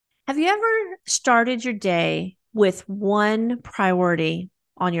Have you ever started your day with one priority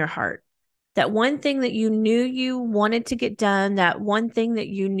on your heart? That one thing that you knew you wanted to get done, that one thing that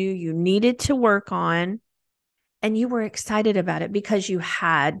you knew you needed to work on, and you were excited about it because you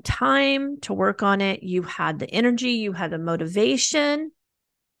had time to work on it, you had the energy, you had the motivation.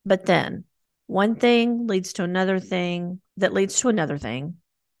 But then one thing leads to another thing that leads to another thing.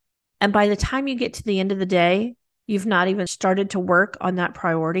 And by the time you get to the end of the day, you've not even started to work on that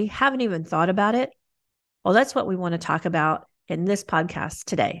priority, haven't even thought about it. Well, that's what we want to talk about in this podcast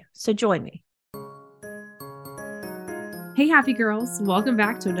today. So join me. Hey, happy girls. Welcome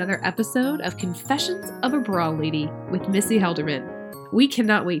back to another episode of Confessions of a Bra Lady with Missy Helderman. We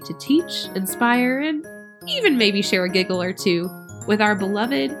cannot wait to teach, inspire, and even maybe share a giggle or two with our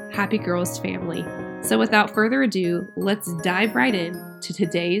beloved Happy Girls family. So without further ado, let's dive right in to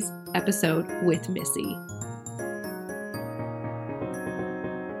today's episode with Missy.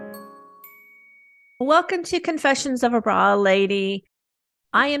 Welcome to Confessions of a Bra Lady.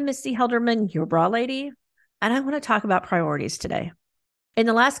 I am Missy Helderman, your bra lady, and I want to talk about priorities today. In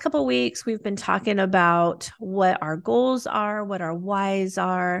the last couple of weeks, we've been talking about what our goals are, what our whys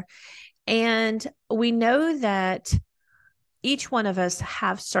are, and we know that each one of us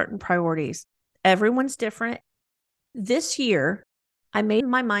have certain priorities. Everyone's different. This year, I made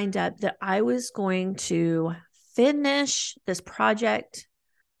my mind up that I was going to finish this project,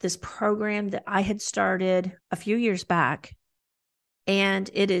 this program that I had started a few years back, and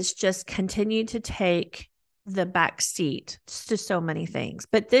it is just continued to take the back seat to so many things.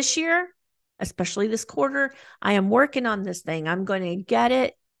 But this year, especially this quarter, I am working on this thing. I'm going to get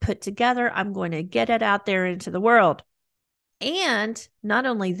it put together. I'm going to get it out there into the world. And not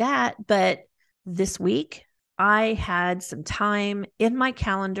only that, but this week, I had some time in my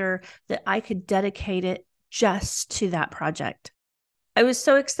calendar that I could dedicate it just to that project. I was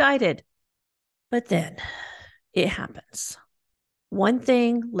so excited. But then it happens. One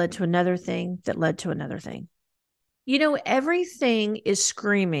thing led to another thing that led to another thing. You know, everything is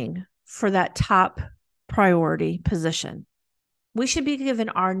screaming for that top priority position. We should be given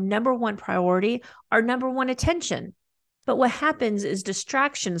our number one priority, our number one attention. But what happens is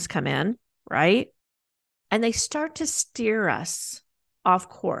distractions come in, right? And they start to steer us off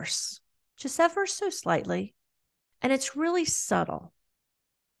course, just ever so slightly. And it's really subtle.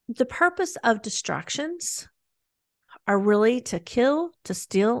 The purpose of distractions are really to kill, to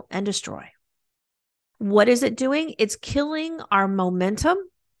steal, and destroy. What is it doing? It's killing our momentum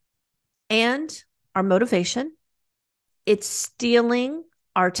and our motivation. It's stealing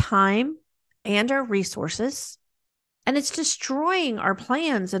our time and our resources. And it's destroying our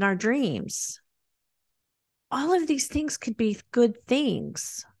plans and our dreams. All of these things could be good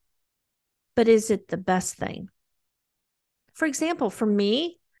things, but is it the best thing? For example, for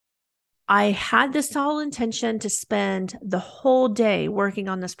me, I had this sole intention to spend the whole day working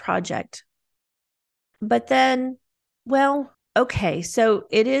on this project. But then, well, okay, so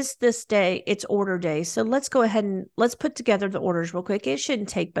it is this day, it's order day. So let's go ahead and let's put together the orders real quick. It shouldn't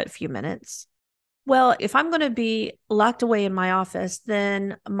take but a few minutes. Well, if I'm going to be locked away in my office,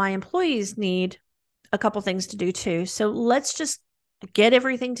 then my employees need a couple things to do too. So let's just get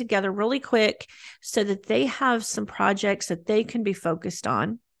everything together really quick so that they have some projects that they can be focused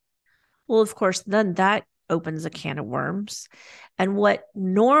on. Well, of course, then that opens a can of worms. And what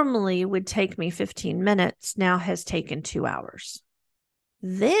normally would take me 15 minutes now has taken 2 hours.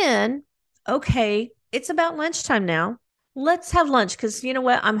 Then, okay, it's about lunchtime now. Let's have lunch because you know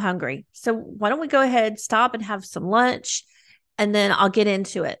what? I'm hungry. So why don't we go ahead, stop and have some lunch, and then I'll get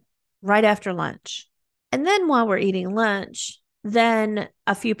into it right after lunch. And then while we're eating lunch, then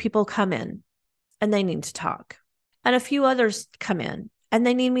a few people come in and they need to talk. And a few others come in and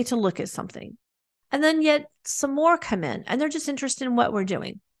they need me to look at something. And then yet some more come in and they're just interested in what we're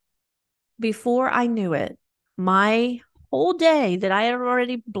doing. Before I knew it, my whole day that I had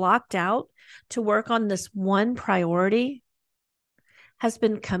already blocked out to work on this one priority has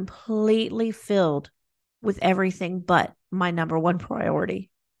been completely filled with everything but my number one priority.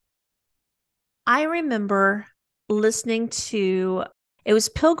 I remember listening to, it was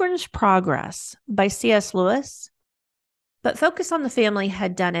Pilgrim's Progress by C.S. Lewis, but Focus on the Family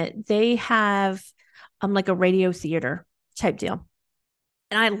had done it. They have like a radio theater type deal.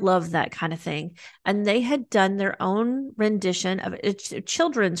 And I love that kind of thing. And they had done their own rendition of a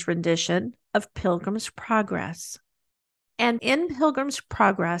children's rendition of Pilgrim's Progress. And in Pilgrim's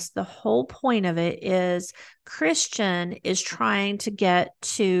Progress, the whole point of it is Christian is trying to get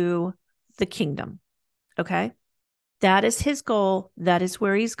to the kingdom. Okay. That is his goal. That is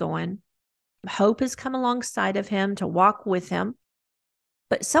where he's going. Hope has come alongside of him to walk with him.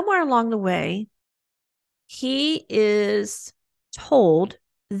 But somewhere along the way, he is told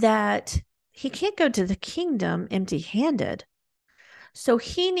that he can't go to the kingdom empty-handed. So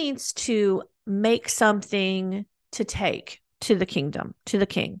he needs to make something to take to the kingdom, to the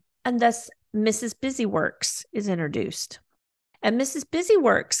king. And thus, Mrs. Busyworks is introduced. And Mrs.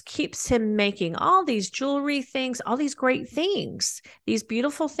 Busyworks keeps him making all these jewelry things, all these great things, these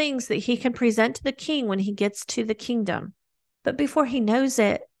beautiful things that he can present to the king when he gets to the kingdom. But before he knows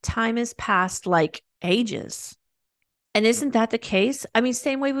it, time has passed like ages. And isn't that the case? I mean,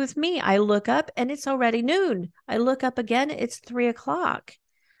 same way with me. I look up and it's already noon. I look up again, it's 3:00.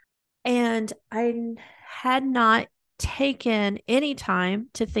 And I had not taken any time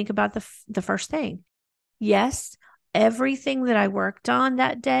to think about the first thing. Yes, everything that I worked on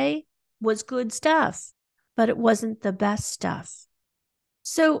that day was good stuff, but it wasn't the best stuff.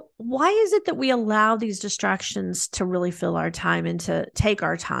 So why is it that we allow these distractions to really fill our time and to take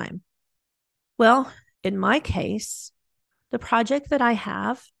our time? Well, in my case, the project that I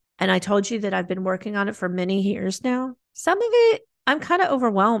have, and I told you that I've been working on it for many years now, some of it, I'm kind of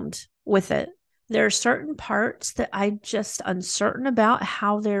overwhelmed with it. There are certain parts that I'm just uncertain about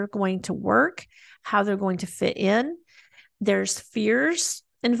how they're going to work, how they're going to fit in. There's fears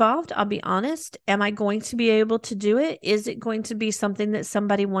involved. I'll be honest. Am I going to be able to do it? Is it going to be something that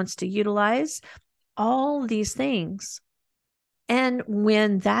somebody wants to utilize? All these things. And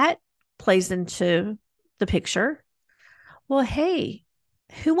when that plays into the picture, well, hey,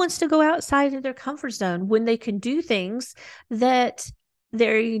 who wants to go outside of their comfort zone when they can do things that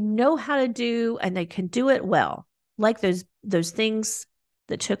they know how to do and they can do it well, like those things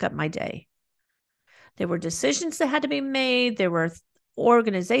that took up my day. There were decisions that had to be made. There were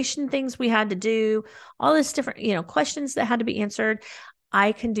organization things we had to do, all this different, questions that had to be answered.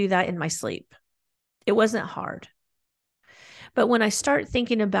 I can do that in my sleep. It wasn't hard. But when I start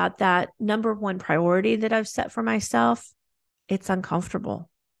thinking about that number one priority that I've set for myself, it's uncomfortable.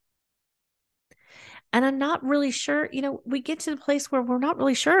 And I'm not really sure, we get to the place where we're not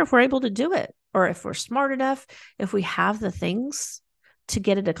really sure if we're able to do it or if we're smart enough, if we have the things to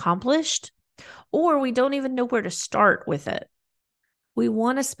get it accomplished, or we don't even know where to start with it. We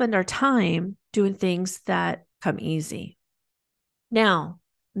want to spend our time doing things that come easy. Now,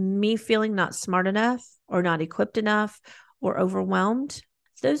 me feeling not smart enough or not equipped enough or overwhelmed,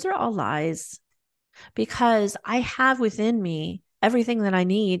 those are all lies, because I have within me everything that I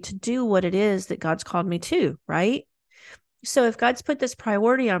need to do what it is that God's called me to, right? So if God's put this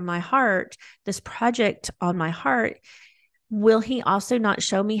priority on my heart, this project on my heart, will he also not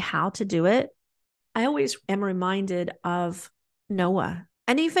show me how to do it? I always am reminded of Noah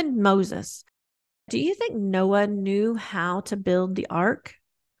and even Moses. Do you think Noah knew how to build the ark?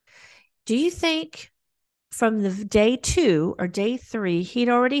 Do you think from the day 2 or day 3, he'd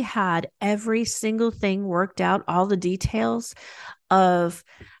already had every single thing worked out, all the details of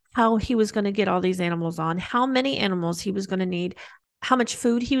how he was going to get all these animals on, how many animals he was going to need, how much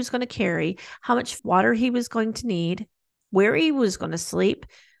food he was going to carry, how much water he was going to need, where he was going to sleep,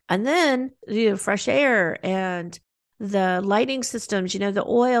 and then fresh air and the lighting systems, the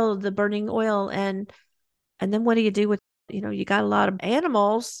oil, the burning oil. And then what do you do with, you got a lot of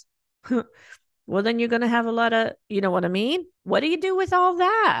animals. Well, then you're going to have a lot of, you know what I mean? What do you do with all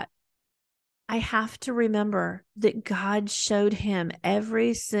that? I have to remember that God showed him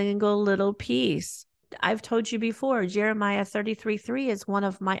every single little piece. I've told you before, Jeremiah 33:3 is one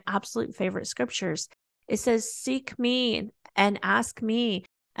of my absolute favorite scriptures. It says, seek me and ask me,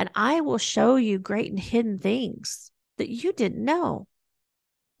 and I will show you great and hidden things that you didn't know.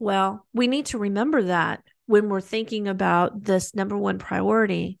 Well, we need to remember that when we're thinking about this number one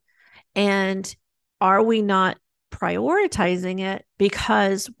priority. And are we not prioritizing it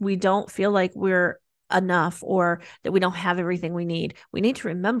because we don't feel like we're enough or that we don't have everything we need? We need to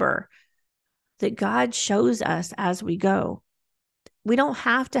remember that God shows us as we go. We don't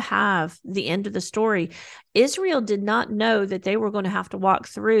have to have the end of the story. Israel did not know that they were going to have to walk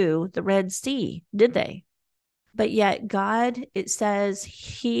through the Red Sea, did they? But yet God, it says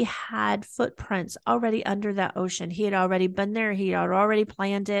he had footprints already under that ocean. He had already been there. He had already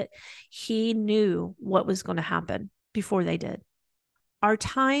planned it. He knew what was going to happen before they did. Our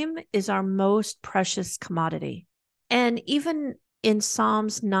time is our most precious commodity. And even in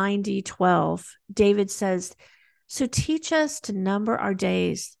Psalms 90:12, David says, so teach us to number our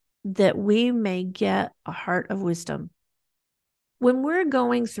days that we may get a heart of wisdom. When we're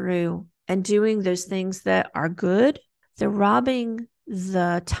going through and doing those things that are good, they're robbing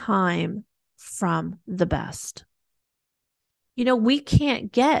the time from the best. We can't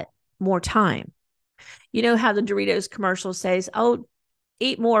get more time. You know how the Doritos commercial says, oh,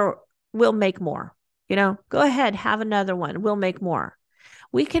 eat more, we'll make more. Go ahead, have another one. We'll make more.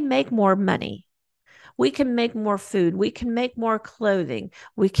 We can make more money. We can make more food. We can make more clothing.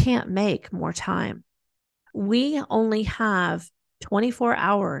 We can't make more time. We only have 24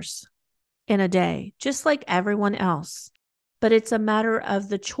 hours in a day, just like everyone else. But it's a matter of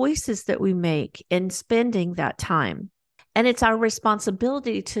the choices that we make in spending that time. And it's our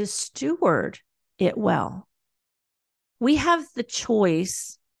responsibility to steward it well. We have the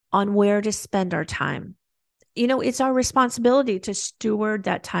choice on where to spend our time. It's our responsibility to steward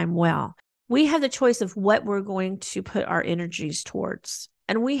that time well. We have the choice of what we're going to put our energies towards.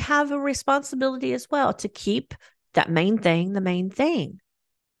 And we have a responsibility as well to keep that main thing the main thing.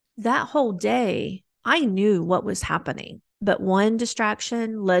 That whole day, I knew what was happening, but one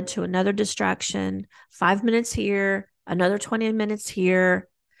distraction led to another distraction, 5 minutes here, another 20 minutes here,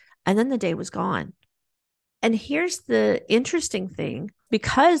 and then the day was gone. And here's the interesting thing.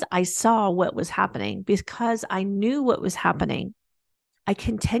 Because I saw what was happening, because I knew what was happening, I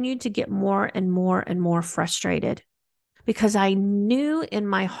continued to get more and more and more frustrated because I knew in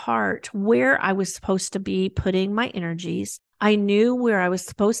my heart where I was supposed to be putting my energies. I knew where I was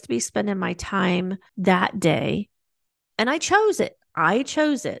supposed to be spending my time that day. And I chose it.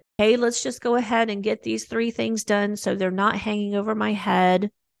 Hey, let's just go ahead and get these 3 things done so they're not hanging over my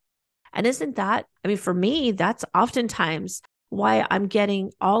head. And isn't that, for me, that's oftentimes why I'm getting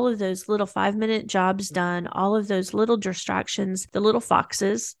all of those little 5-minute jobs done, all of those little distractions, the little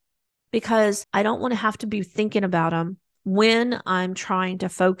foxes, because I don't want to have to be thinking about them when I'm trying to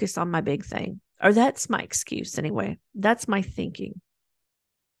focus on my big thing. Or that's my excuse anyway. That's my thinking.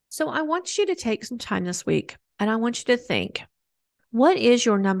 So I want you to take some time this week and I want you to think, what is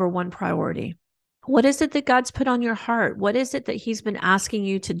your number one priority? What is it that God's put on your heart? What is it that He's been asking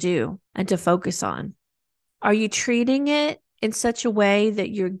you to do and to focus on? Are you treating it in such a way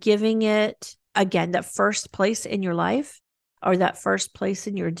that you're giving it, again, that first place in your life or that first place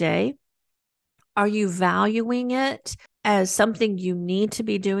in your day? Are you valuing it as something you need to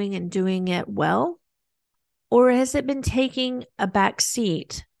be doing and doing it well? Or has it been taking a back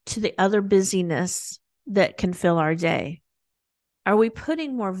seat to the other busyness that can fill our day? Are we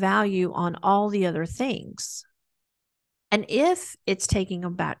putting more value on all the other things? And if it's taking a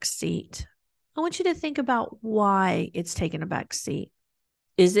back seat, I want you to think about why it's taken a back seat.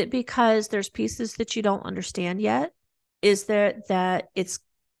 Is it because there's pieces that you don't understand yet? Is there that it's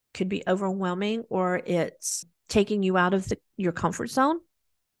could be overwhelming or it's taking you out of your comfort zone?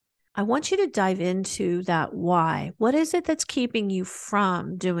 I want you to dive into that why. What is it that's keeping you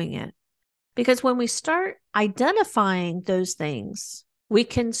from doing it? Because when we start identifying those things, we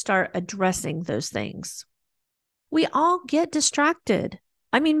can start addressing those things. We all get distracted.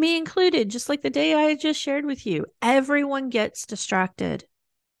 Me included, just like the day I just shared with you. Everyone gets distracted.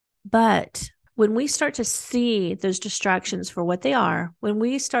 But when we start to see those distractions for what they are, when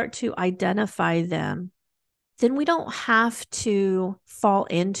we start to identify them, then we don't have to fall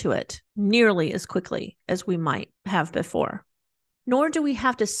into it nearly as quickly as we might have before. Nor do we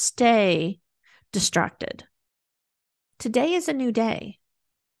have to stay distracted. Today is a new day.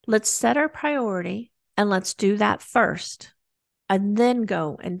 Let's set our priority and let's do that first. And then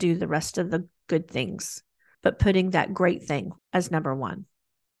go and do the rest of the good things, but putting that great thing as number one.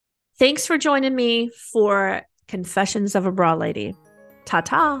 Thanks for joining me for Confessions of a Bra Lady.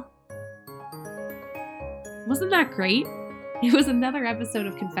 Ta-ta. Wasn't that great? It was another episode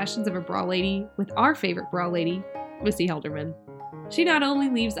of Confessions of a Bra Lady with our favorite bra lady, Missy Helderman. She not only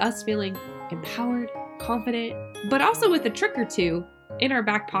leaves us feeling empowered, confident, but also with a trick or two in our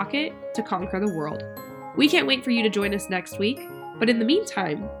back pocket to conquer the world. We can't wait for you to join us next week. But in the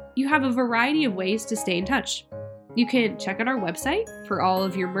meantime, you have a variety of ways to stay in touch. You can check out our website for all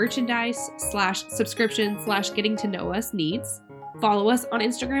of your merchandise /subscription /getting to know us needs. Follow us on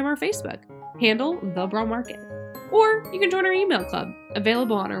Instagram or Facebook, handle The Bra Market. Or you can join our email club,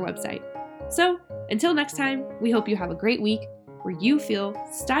 available on our website. So until next time, we hope you have a great week where you feel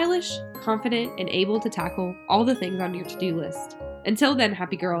stylish, confident, and able to tackle all the things on your to-do list. Until then,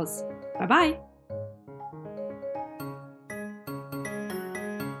 happy girls. Bye-bye.